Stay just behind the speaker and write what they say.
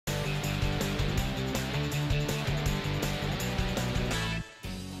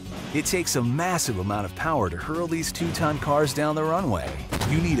It takes a massive amount of power to hurl these 2-ton cars down the runway.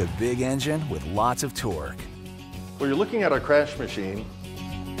 You need a big engine with lots of torque. Well, you're looking at our crash machine.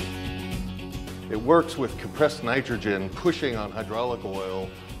 It works with compressed nitrogen pushing on hydraulic oil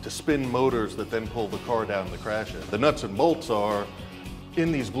to spin motors that then pull the car down the crash in. The nuts and bolts are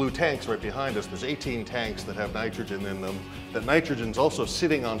in these blue tanks right behind us. There's 18 tanks that have nitrogen in them. That nitrogen's also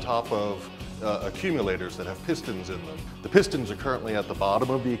sitting on top of accumulators that have pistons in them. The pistons are currently at the bottom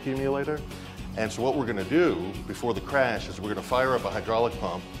of the accumulator. And so what we're gonna do before the crash is we're gonna fire up a hydraulic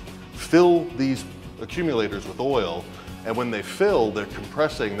pump, fill these accumulators with oil, and when they fill, they're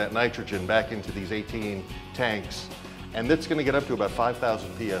compressing that nitrogen back into these 18 tanks, and that's gonna get up to about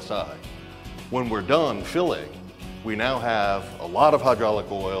 5,000 PSI. When we're done filling, we now have a lot of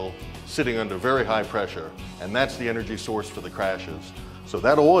hydraulic oil sitting under very high pressure, and that's the energy source for the crashes. So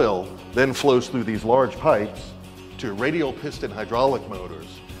that oil then flows through these large pipes to radial piston hydraulic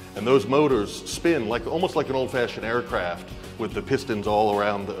motors, and those motors spin almost like an old-fashioned aircraft with the pistons all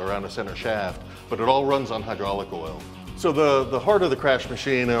around a center shaft, but it all runs on hydraulic oil. So the heart of the crash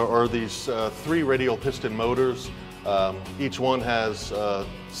machine are these 3 radial piston motors. Each one has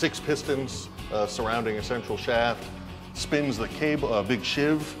 6 pistons surrounding a central shaft, spins the cable, a big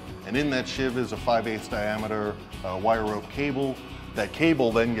shiv, and in that shiv is a 5/8 diameter wire rope cable. That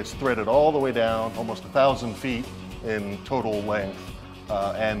cable then gets threaded all the way down, almost 1,000 feet in total length,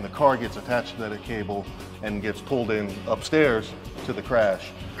 and the car gets attached to that cable and gets pulled in upstairs to the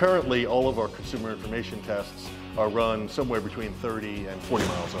crash. Currently, all of our consumer information tests are run somewhere between 30 and 40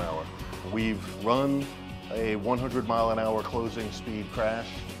 miles an hour. We've run a 100-mile-an-hour closing speed crash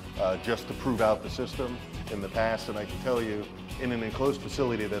just to prove out the system in the past, and I can tell you, in an enclosed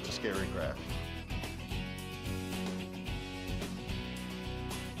facility, that's a scary crash.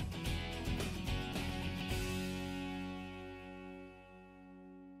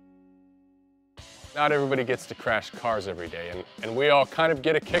 Not everybody gets to crash cars every day, and we all kind of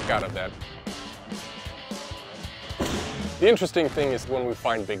get a kick out of that. The interesting thing is when we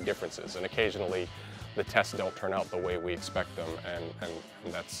find big differences, and occasionally the tests don't turn out the way we expect them,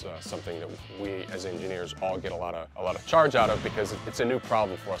 and that's something that we as engineers all get a lot of charge out of, because it's a new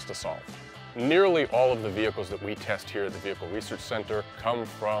problem for us to solve. Nearly all of the vehicles that we test here at the Vehicle Research Center come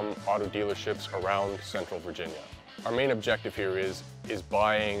from auto dealerships around Central Virginia. Our main objective here is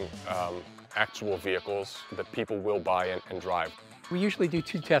buying actual vehicles that people will buy and drive. We usually do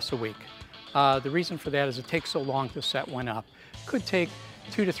 2 tests a week. The reason for that is it takes so long to set one up. It could take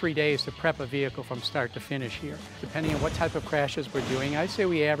 2 to 3 days to prep a vehicle from start to finish here. Depending on what type of crashes we're doing, I'd say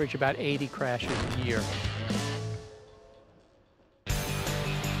we average about 80 crashes a year.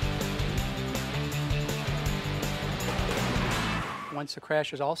 Once the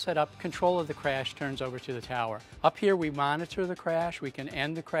crash is all set up, control of the crash turns over to the tower. Up here we monitor the crash. We can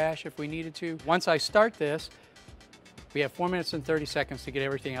end the crash if we needed to. Once I start this, we have 4 minutes and 30 seconds to get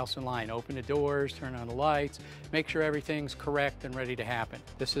everything else in line. Open the doors, turn on the lights, make sure everything's correct and ready to happen.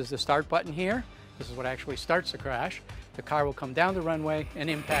 This is the start button here. This is what actually starts the crash. The car will come down the runway and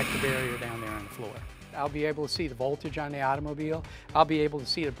impact the barrier down there on the floor. I'll be able to see the voltage on the automobile. I'll be able to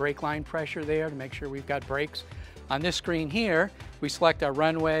see the brake line pressure there to make sure we've got brakes. On this screen here, we select our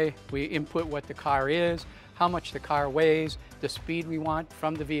runway, we input what the car is, how much the car weighs, the speed we want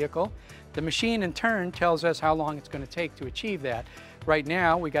from the vehicle. The machine in turn tells us how long it's going to take to achieve that. Right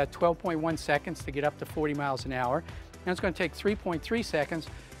now, we got 12.1 seconds to get up to 40 miles an hour, and it's going to take 3.3 seconds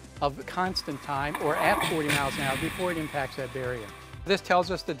of constant time, or at 40 miles an hour, before it impacts that barrier. This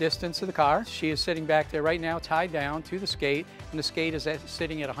tells us the distance of the car. She is sitting back there right now, tied down to the skate, and the skate is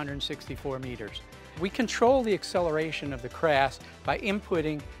sitting at 164 meters. We control the acceleration of the crash by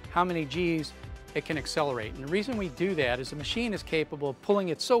inputting how many G's it can accelerate. And the reason we do that is the machine is capable of pulling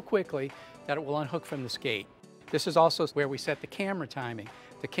it so quickly that it will unhook from the skate. This is also where we set the camera timing.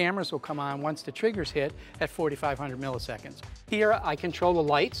 The cameras will come on once the triggers hit at 4,500 milliseconds. Here I control the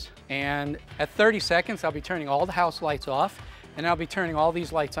lights, and at 30 seconds I'll be turning all the house lights off, and I'll be turning all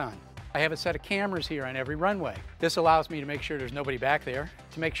these lights on. I have a set of cameras here on every runway. This allows me to make sure there's nobody back there,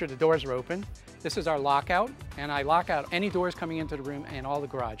 to make sure the doors are open. This is our lockout, and I lock out any doors coming into the room and all the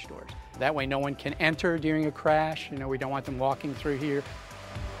garage doors. That way no one can enter during a crash. You know, we don't want them walking through here.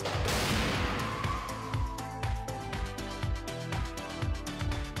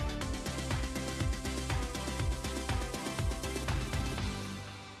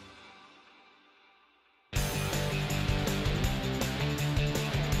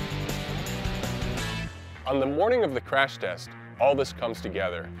 On the morning of the crash test, all this comes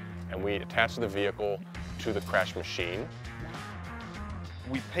together, and we attach the vehicle to the crash machine.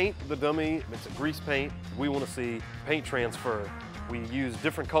 We paint the dummy. It's a grease paint. We want to see paint transfer. We use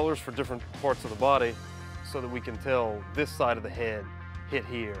different colors for different parts of the body so that we can tell this side of the head hit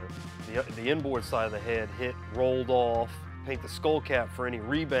here, the inboard side of the head hit rolled off, paint the skull cap for any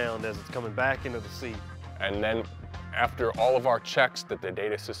rebound as it's coming back into the seat. And then after all of our checks that the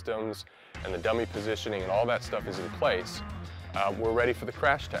data systems and the dummy positioning and all that stuff is in place, we're ready for the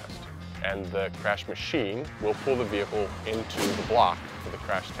crash test. And the crash machine will pull the vehicle into the block for the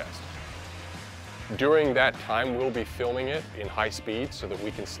crash test. During that time, we'll be filming it in high speed so that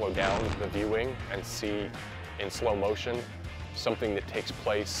we can slow down the viewing and see in slow motion something that takes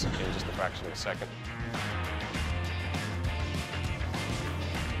place in just a fraction of a second.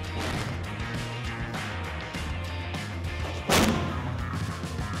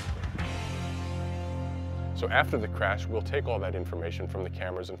 So after the crash, we'll take all that information from the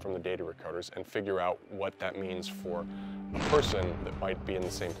cameras and from the data recorders and figure out what that means for a person that might be in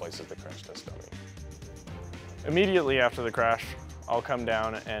the same place as the crash test dummy. Immediately after the crash, I'll come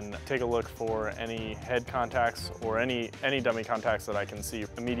down and take a look for any head contacts or any dummy contacts that I can see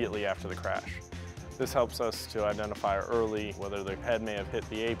immediately after the crash. This helps us to identify early whether the head may have hit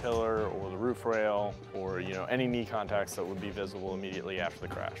the A-pillar or the roof rail or any knee contacts that would be visible immediately after the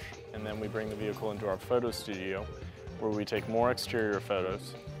crash. And then we bring the vehicle into our photo studio where we take more exterior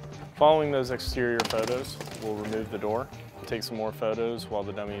photos. Following those exterior photos, we'll remove the door, take some more photos while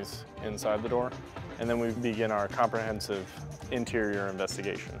the dummy's inside the door, and then we begin our comprehensive interior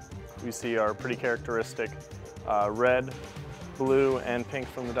investigation. We see our pretty characteristic red, blue, and pink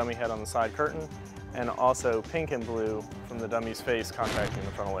from the dummy head on the side curtain, and also pink and blue from the dummy's face contacting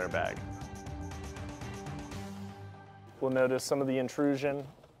the frontal airbag. We'll notice some of the intrusion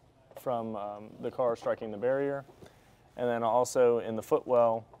from the car striking the barrier, and then also in the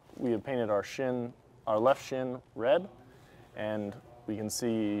footwell, we have painted our left shin red, and we can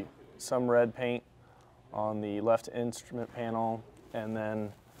see some red paint on the left instrument panel, and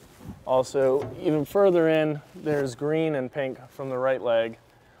then also even further in, there's green and pink from the right leg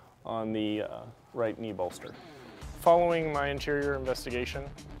on the right knee bolster. Following my interior investigation,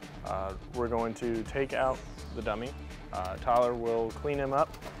 we're going to take out the dummy. Tyler will clean him up.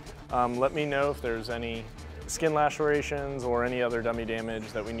 Let me know if there's any skin lacerations or any other dummy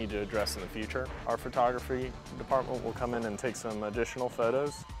damage that we need to address in the future. Our photography department will come in and take some additional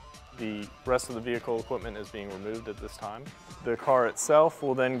photos. The rest of the vehicle equipment is being removed at this time. The car itself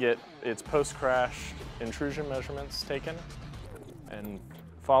will then get its post-crash intrusion measurements taken, and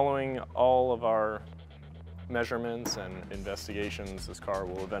following all of our measurements and investigations, this car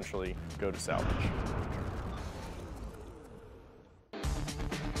will eventually go to salvage.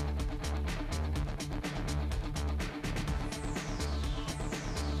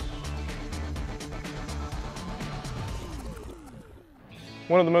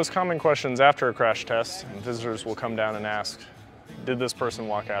 One of the most common questions after a crash test, visitors will come down and ask, did this person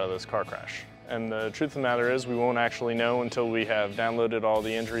walk out of this car crash? And the truth of the matter is we won't actually know until we have downloaded all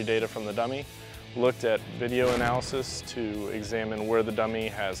the injury data from the dummy, looked at video analysis to examine where the dummy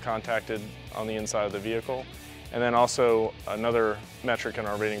has contacted on the inside of the vehicle, and then also another metric in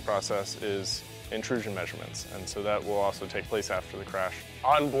our rating process is intrusion measurements, and so that will also take place after the crash.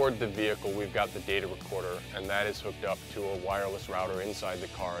 On board the vehicle, we've got the data recorder, and that is hooked up to a wireless router inside the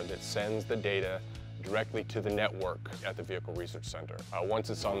car that sends the data directly to the network at the Vehicle Research Center. Once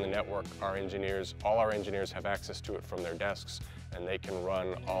it's on the network, all our engineers have access to it from their desks, and they can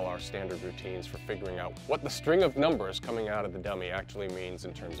run all our standard routines for figuring out what the string of numbers coming out of the dummy actually means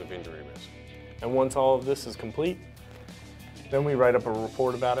in terms of injury risk. And once all of this is complete, then we write up a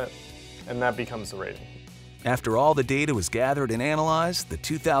report about it, and that becomes the rating. After all the data was gathered and analyzed, the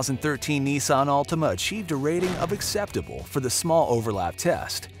 2013 Nissan Altima achieved a rating of acceptable for the small overlap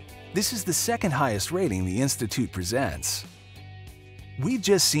test. This is the second highest rating the Institute presents. We've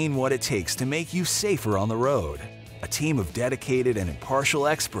just seen what it takes to make you safer on the road. A team of dedicated and impartial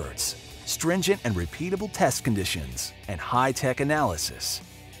experts, stringent and repeatable test conditions, and high-tech analysis.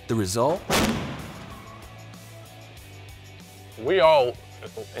 The result? We all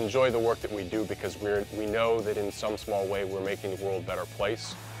enjoy the work that we do because we know that in some small way we're making the world a better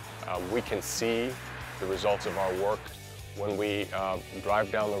place. We can see the results of our work when we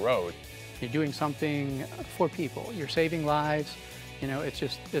drive down the road. You're doing something for people. You're saving lives.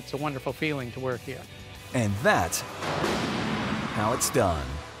 It's a wonderful feeling to work here. And that's how it's done.